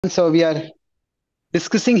So we are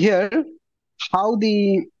discussing here how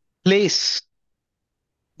the place,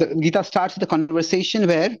 the Gita starts with a conversation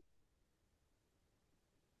where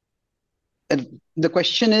uh, the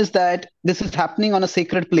question is that this is happening on a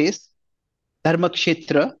sacred place, Dharma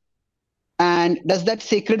Kshetra, and does that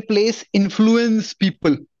sacred place influence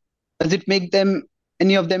people? Does it make them,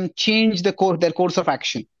 any of them, change their course of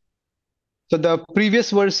action? So the previous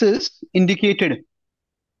verses indicated,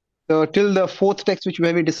 so till the fourth text which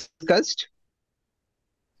we discussed,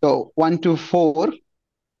 so 1 to 4,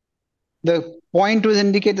 the point was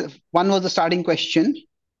indicated, one was the starting question,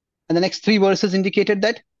 and the next three verses indicated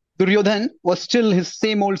that Duryodhana was still his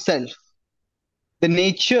same old self. The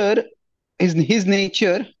nature, his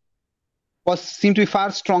nature was seemed to be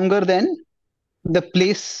far stronger than the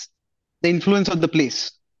place, the influence of the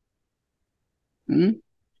place. And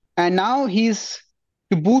now he's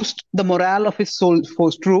to boost the morale of his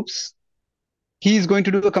force troops. He is going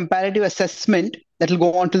to do a comparative assessment that will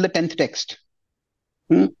go on till the 10th text.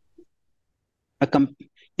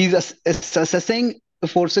 He's assessing the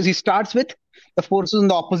forces. He starts with the forces on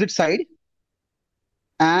the opposite side,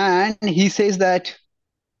 and he says that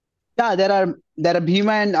there are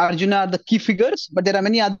Bhima and Arjuna are the key figures, but there are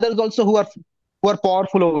many others also who are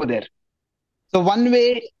powerful over there. So one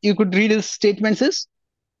way you could read his statements is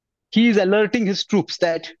he is alerting his troops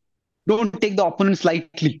that don't take the opponents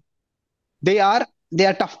lightly. They are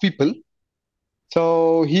tough people.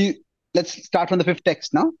 So let's start from the 5th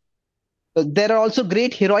text now. So there are also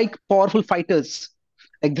great heroic powerful fighters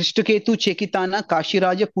like Drishtaketu, Chekitana,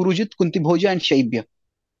 Kashiraja, Purujit, Kuntibhoja, and Shaibya.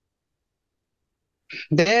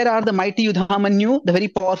 There are the mighty Yudhamanyu, the very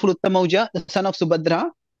powerful Uttamauja, the son of Subhadra,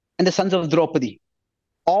 and the sons of Draupadi.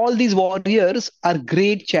 All these warriors are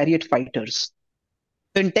great chariot fighters.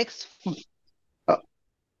 In text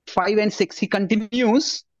 5 and 6, he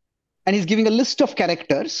continues and he's giving a list of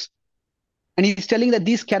characters. And he's telling that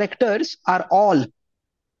these characters are all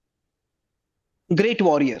great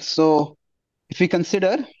warriors. So if we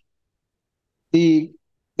consider the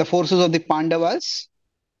forces of the Pandavas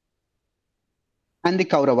and the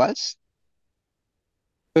Kauravas,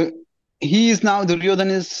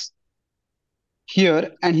 Duryodhana is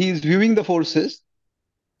here and he is viewing the forces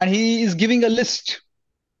and he is giving a list.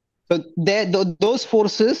 So those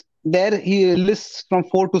forces, there he lists from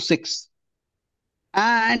 4 to 6.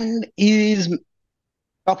 And he is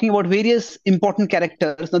talking about various important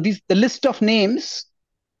characters. Now, the list of names,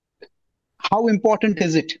 how important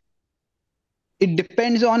is it? It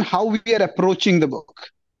depends on how we are approaching the book.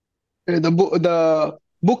 The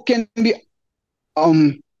book can be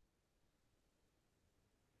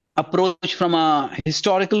approached from a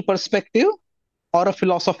historical perspective or a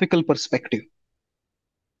philosophical perspective.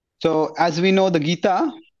 So, as we know, the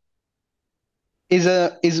Gita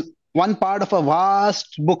is one part of a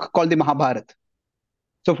vast book called the Mahabharata.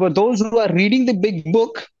 So for those who are reading the big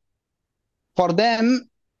book, for them,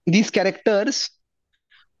 these characters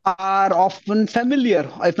are often familiar.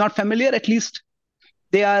 If not familiar, at least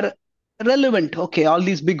they are relevant. Okay, all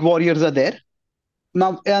these big warriors are there.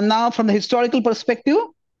 Now from the historical perspective,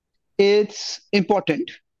 it's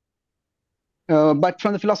important. But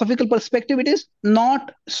from the philosophical perspective, it is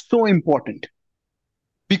not so important.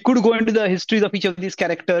 We could go into the histories of each of these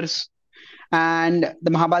characters, and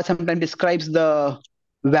the Mahabharata sometimes describes the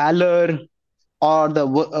valor or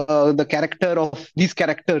the character of these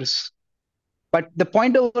characters. But the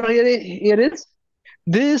point over here is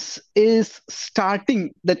this is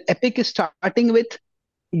starting, that epic is starting with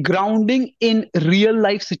grounding in real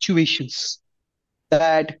life situations.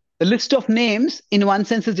 That the list of names, in one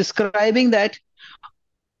sense, is describing that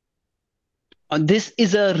this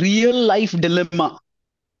is a real life dilemma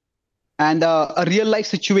and a real life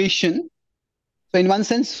situation. So in one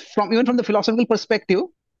sense, even from the philosophical perspective,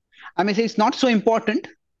 I may say it's not so important,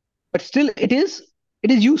 but still it is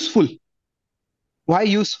useful. Why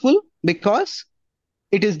useful? Because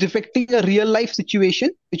it is depicting a real life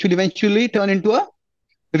situation which will eventually turn into a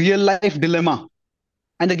real life dilemma.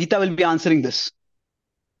 And the Gita will be answering this.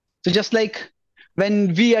 So just like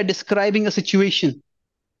when we are describing a situation,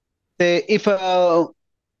 say if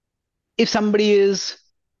somebody is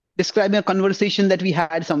describing a conversation that we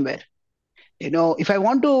had somewhere, if I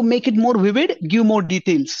want to make it more vivid, give more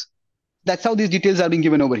details. That's how these details are being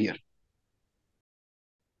given over here.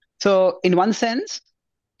 So in one sense,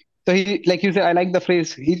 so he, like you said, I like the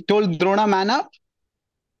phrase, he told Drona, man up.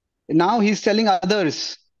 Now he's telling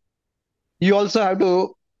others, you also have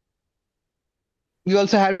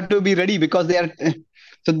to be ready, because they are.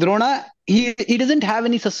 So Drona, he doesn't have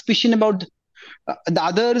any suspicion about the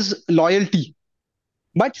others' loyalty,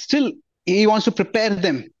 but still he wants to prepare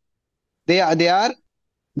them. They are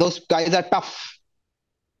Those guys are tough.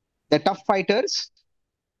 They're tough fighters.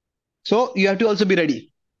 So you have to also be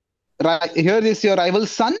ready. Right here is your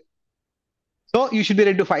rival's son. So you should be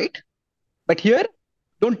ready to fight. But here,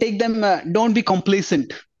 don't take them. Don't be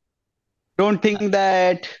complacent. Don't think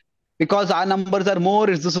that because our numbers are more,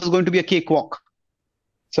 this is going to be a cakewalk.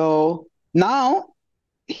 So now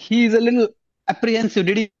he's a little apprehensive.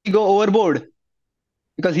 Did he go overboard?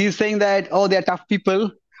 Because he's saying that, oh, they're tough people.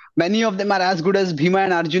 Many of them are as good as Bhima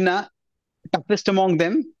and Arjuna, toughest among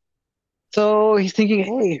them. So he's thinking,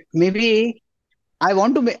 hey, maybe I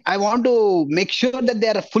want to make sure that they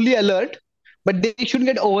are fully alert, but they shouldn't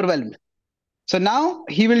get overwhelmed. So now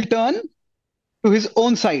he will turn to his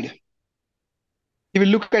own side. He will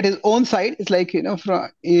look at his own side. It's like,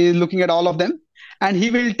 he's looking at all of them, and he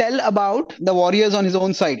will tell about the warriors on his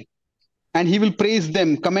own side, and he will praise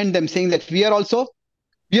them, commend them, saying that we are also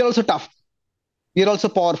tough, we are also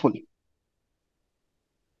powerful.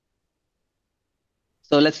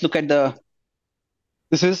 So let's look at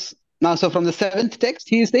this is now. So from the seventh text,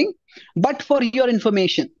 he is saying, but for your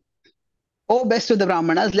information, O best of the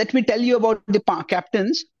Brahmanas, let me tell you about the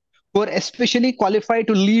captains who are especially qualified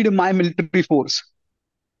to lead my military force.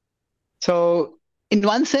 So in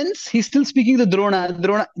one sense, he's still speaking to Drona.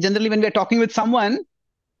 Drona, generally, when we're talking with someone,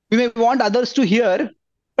 we may want others to hear,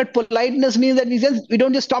 but politeness means that we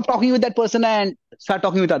don't just stop talking with that person and start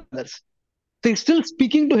talking with others. So he's still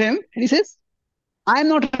speaking to him, and he says, I'm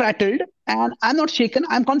not rattled and I'm not shaken,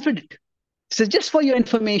 I'm confident. So just for your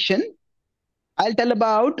information, I'll tell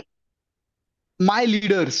about my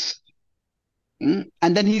leaders. And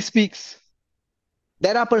then he speaks.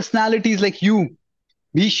 There are personalities like you,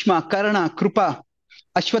 Bhishma, Karna, Krupa,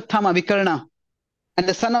 Ashwathama, Vikarna, and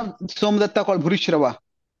the son of Somadatta called Bhurishrava,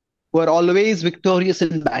 who are always victorious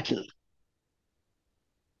in battle.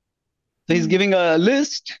 So he's giving a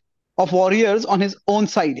list of warriors on his own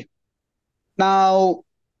side. Now,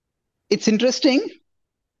 it's interesting.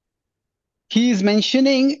 He is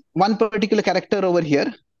mentioning one particular character over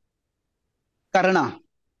here, Karna.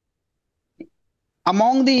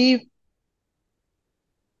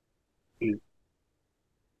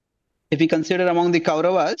 If we consider among the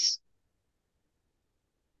Kauravas,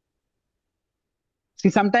 see,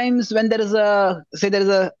 sometimes when there is a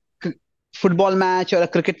football match or a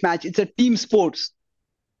cricket match, it's a team sports.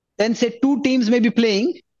 Then say two teams may be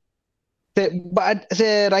playing, but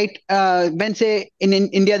when say in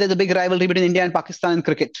India there's a big rivalry between India and Pakistan in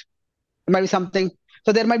cricket. There might be something.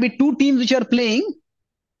 So there might be two teams which are playing.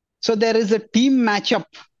 So there is a team matchup.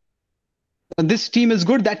 This team is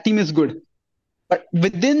good, that team is good. But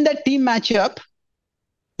within that team matchup,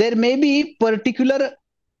 there may be particular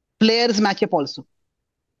players matchup also.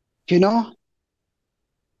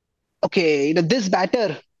 Okay, this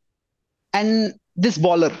batter and this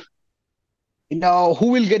bowler,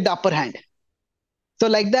 who will get the upper hand? So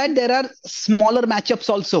like that, there are smaller matchups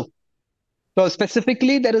also. So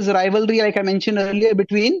specifically, there is a rivalry, like I mentioned earlier,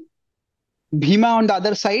 between Bhima on the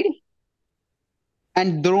other side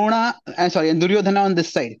and and Duryodhana on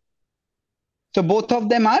this side. So both of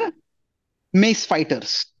them are mace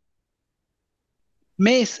fighters.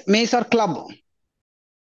 Mace or club.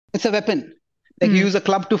 It's a weapon. Like you use a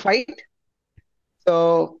club to fight.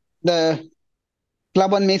 So the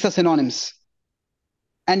club and mace are synonyms.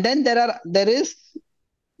 And then there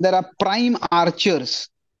are prime archers.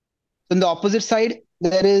 On the opposite side,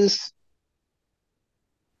 there is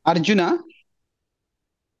Arjuna.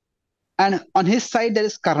 And on his side, there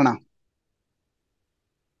is Karna.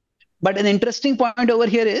 But an interesting point over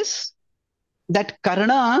here is that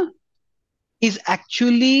Karna is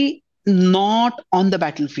actually not on the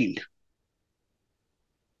battlefield.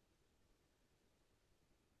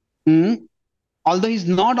 Although he's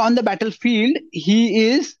not on the battlefield, he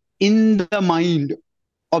is in the mind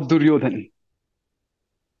of Duryodhana.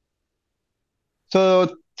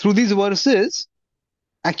 So through these verses,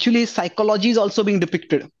 actually psychology is also being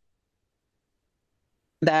depicted.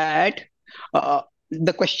 That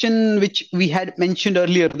the question which we had mentioned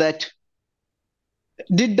earlier, that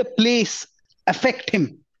did the place affect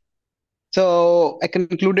him? So I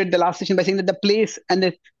concluded the last session by saying that the place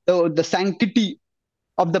and the sanctity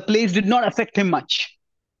of the place did not affect him much.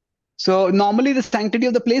 So normally the sanctity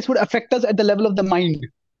of the place would affect us at the level of the mind.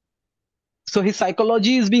 So his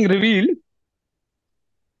psychology is being revealed.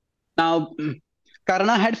 Now,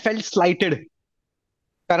 Karna had felt slighted.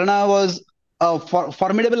 Karna was a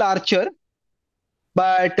formidable archer,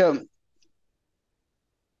 but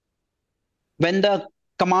when the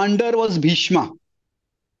commander was Bhishma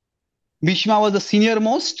was the senior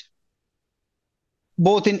most,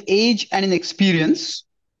 both in age and in experience,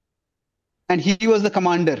 and he was the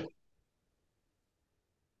commander.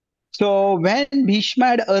 So when Bhishma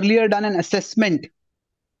had earlier done an assessment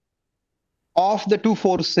of the two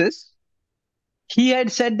forces, he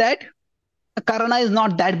had said that Karna is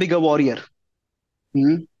not that big a warrior.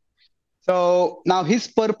 Hmm. So now his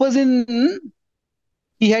purpose in,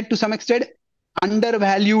 he had to some extent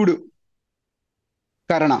undervalued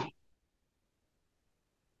Karna.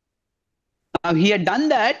 Now he had done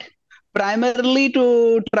that primarily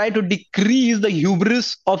to try to decrease the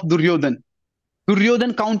hubris of Duryodhana.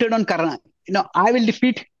 Duryodhana counted on Karna. I will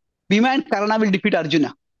defeat Bhima and Karna will defeat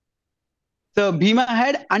Arjuna. So Bhima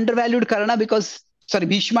had undervalued Karna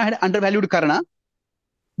Bhishma had undervalued Karna.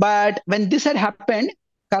 But when this had happened,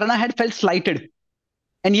 Karna had felt slighted.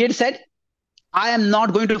 And he had said, I am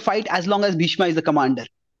not going to fight as long as Bhishma is the commander.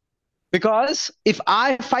 Because if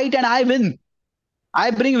I fight and I win,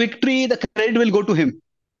 I bring victory, the credit will go to him.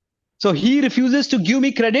 So he refuses to give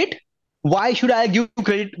me credit. Why should I give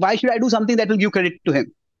credit? Why should I do something that will give credit to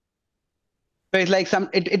him? So it's like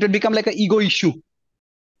it will become like an ego issue.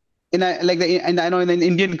 And I know in the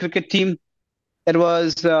Indian cricket team, there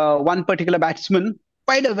was one particular batsman,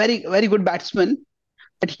 quite a very, very good batsman,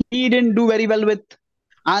 but he didn't do very well with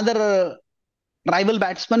another rival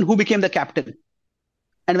batsman who became the captain.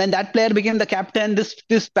 And when that player became the captain,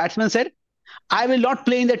 this batsman said, I will not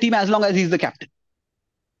play in the team as long as he's the captain.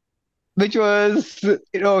 Which was,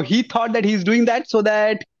 he thought that he's doing that so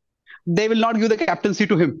that they will not give the captaincy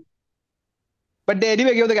to him. But they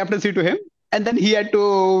anyway gave the captaincy to him. And then he had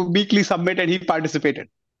to meekly submit and he participated.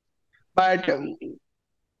 But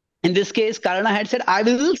in this case, Karna had said, I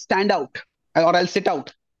will stand out or I'll sit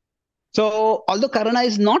out. So although Karna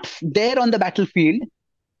is not there on the battlefield,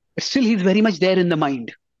 still he's very much there in the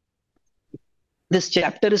mind. This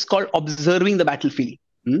chapter is called Observing the Battlefield.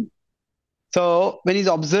 So when he's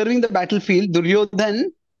observing the battlefield, Duryodhana,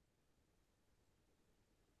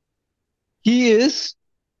 he is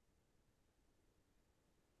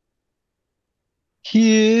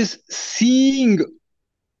seeing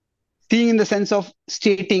in the sense of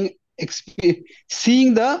seeing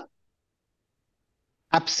the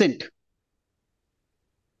absent.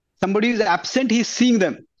 Somebody is absent, he's seeing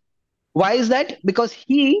them. Why is that? Because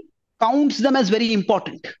he counts them as very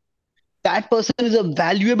important. That person is a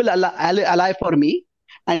valuable ally for me,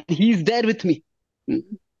 and he's there with me.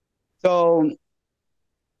 So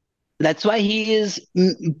that's why he is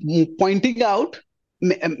pointing out,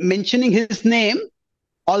 mentioning his name,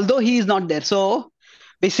 although he is not there. So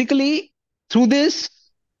basically, through this,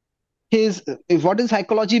 what is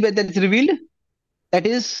psychology that is revealed? That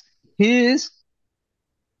is his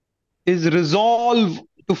resolve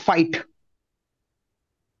to fight.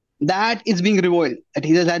 That is being revealed. That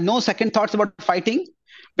he has had no second thoughts about fighting,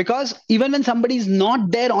 because even when somebody is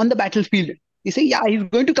not there on the battlefield, he say, yeah, he's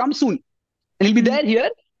going to come soon, and he'll be there here,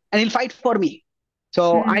 and he'll fight for me.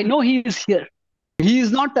 So I know he is here. He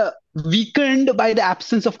is not weakened by the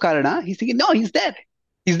absence of Karna. He's thinking, no, he's there.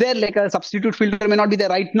 He's there like a substitute fielder may not be there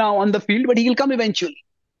right now on the field, but he will come eventually.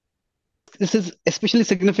 This is especially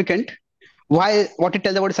significant. Why? What it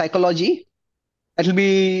tells about psychology, that will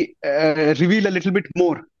be revealed a little bit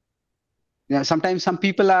more. Sometimes some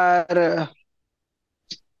people are.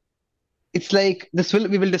 It's like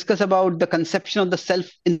we will discuss about the conception of the self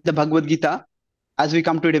in the Bhagavad-Gita as we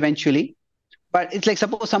come to it eventually. But it's like,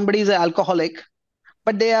 suppose somebody is an alcoholic,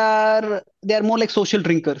 but they are more like social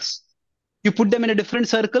drinkers. You put them in a different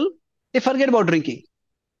circle, they forget about drinking.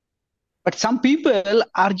 But some people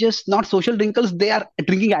are just not social drinkers, they are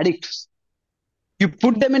drinking addicts. You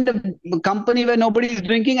put them in a company where nobody is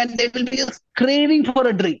drinking and they will be just craving for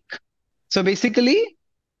a drink. So basically,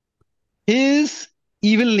 his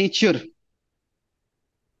evil nature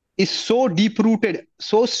is so deep-rooted,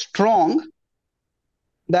 so strong,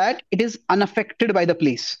 that it is unaffected by the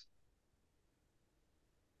place.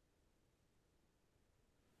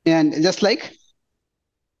 And just like,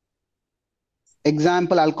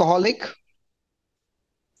 example, alcoholic,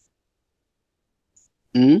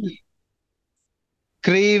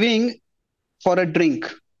 craving for a drink,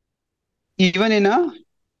 even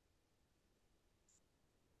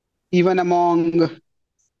among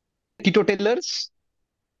teetotalers,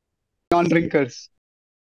 non-drinkers.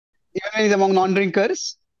 Even when he's among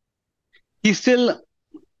non-drinkers, he's still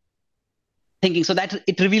thinking. So that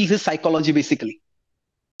it reveals his psychology, basically.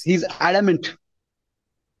 He's adamant.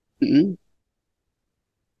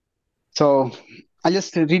 So I'll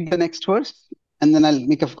just read the next verse, and then I'll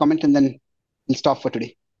make a comment, and then we'll stop for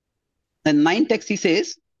today. In 9 text, he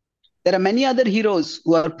says, there are many other heroes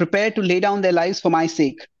who are prepared to lay down their lives for my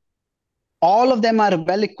sake. All of them are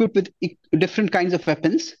well equipped with different kinds of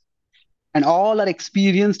weapons, and all are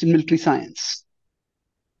experienced in military science.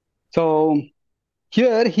 So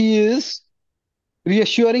Here he is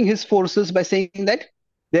reassuring his forces by saying that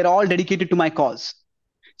they're all dedicated to my cause.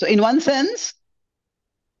 So, in one sense,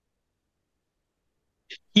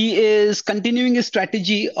 he is continuing his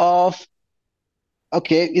strategy of,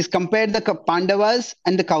 okay, is compared the Pandavas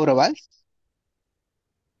and the Kauravas.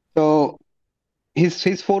 So,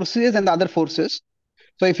 his forces and the other forces.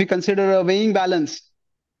 So, if you consider a weighing balance,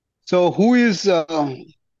 so who is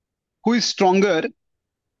stronger?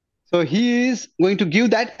 So, he is going to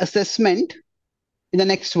give that assessment in the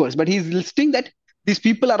next verse, but he's listing that these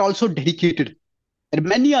people are also dedicated. There are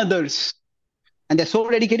many others, and they're so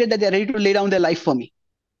dedicated that they're ready to lay down their life for me.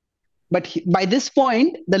 But by this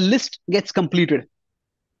point, the list gets completed.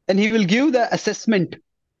 Then he will give the assessment,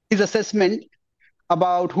 his assessment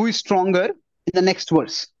about who is stronger in the next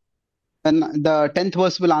verse. And the 10th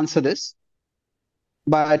verse will answer this.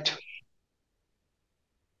 But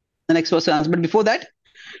the next verse will answer. But before that,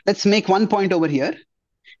 let's make one point over here.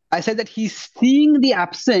 I said that he's seeing the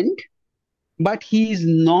absent, but he's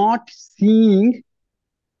not seeing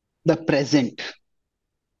the present.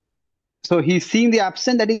 So he's seeing the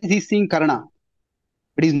absent, that is, he's seeing Karna.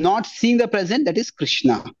 But he's not seeing the present, that is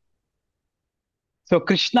Krishna. So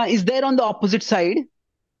Krishna is there on the opposite side,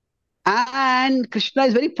 and Krishna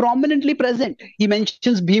is very prominently present. He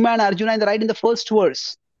mentions Bhima and Arjuna in the first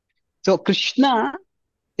verse. So Krishna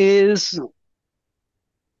is,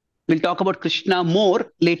 we'll talk about Krishna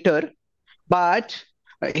more later, but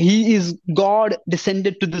he is God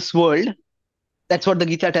descended to this world. That's what the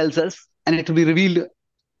Gita tells us, and it will be revealed.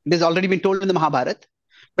 It has already been told in the Mahabharata.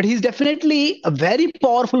 But he's definitely a very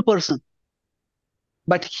powerful person.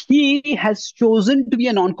 But he has chosen to be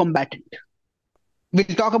a non-combatant. We'll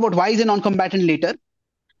talk about why he's a non-combatant later.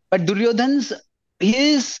 But Duryodhana's,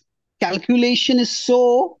 his calculation is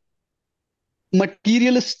so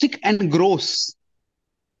materialistic and gross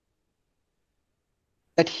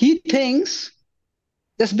that he thinks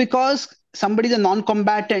just because somebody is a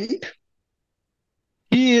non-combatant,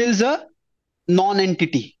 he is a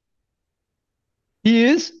non-entity. He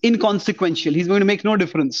is inconsequential. He's going to make no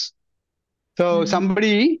difference. So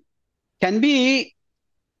somebody can be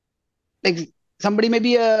like, somebody may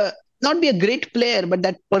be not be a great player, but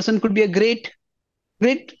that person could be a great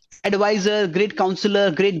advisor, great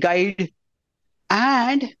counselor, great guide.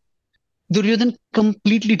 And Duryodhana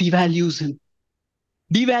completely devalues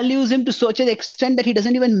him to such an extent that he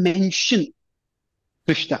doesn't even mention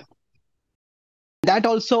Krishna. That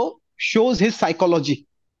also shows his psychology.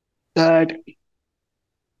 That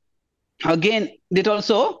again, it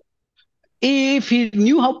also, if he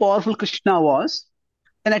knew how powerful Krishna was,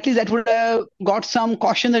 then at least that would have got some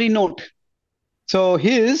cautionary note. So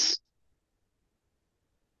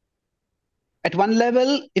at one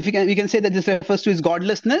level, if we can say that this refers to his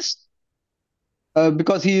godlessness,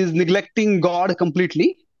 because he is neglecting God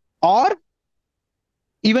completely. Or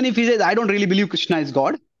even if he says, I don't really believe Krishna is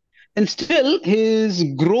God, then still his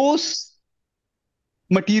gross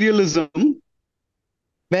materialism,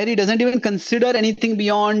 where he doesn't even consider anything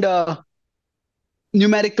beyond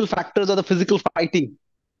numerical factors or the physical fighting.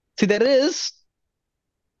 See, there is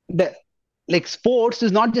like sports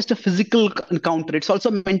is not just a physical encounter, it's also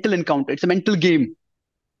a mental encounter, it's a mental game.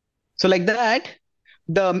 So like that,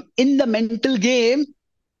 in the mental game,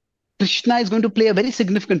 Krishna is going to play a very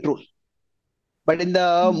significant role. But in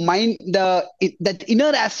the mind, that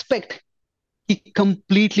inner aspect, he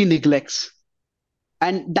completely neglects.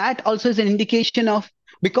 And that also is an indication of,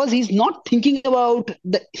 because he's not thinking about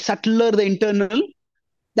the subtler, the internal,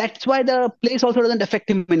 that's why the place also doesn't affect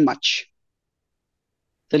him in much.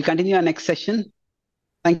 So we'll continue our next session.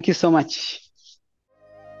 Thank you so much.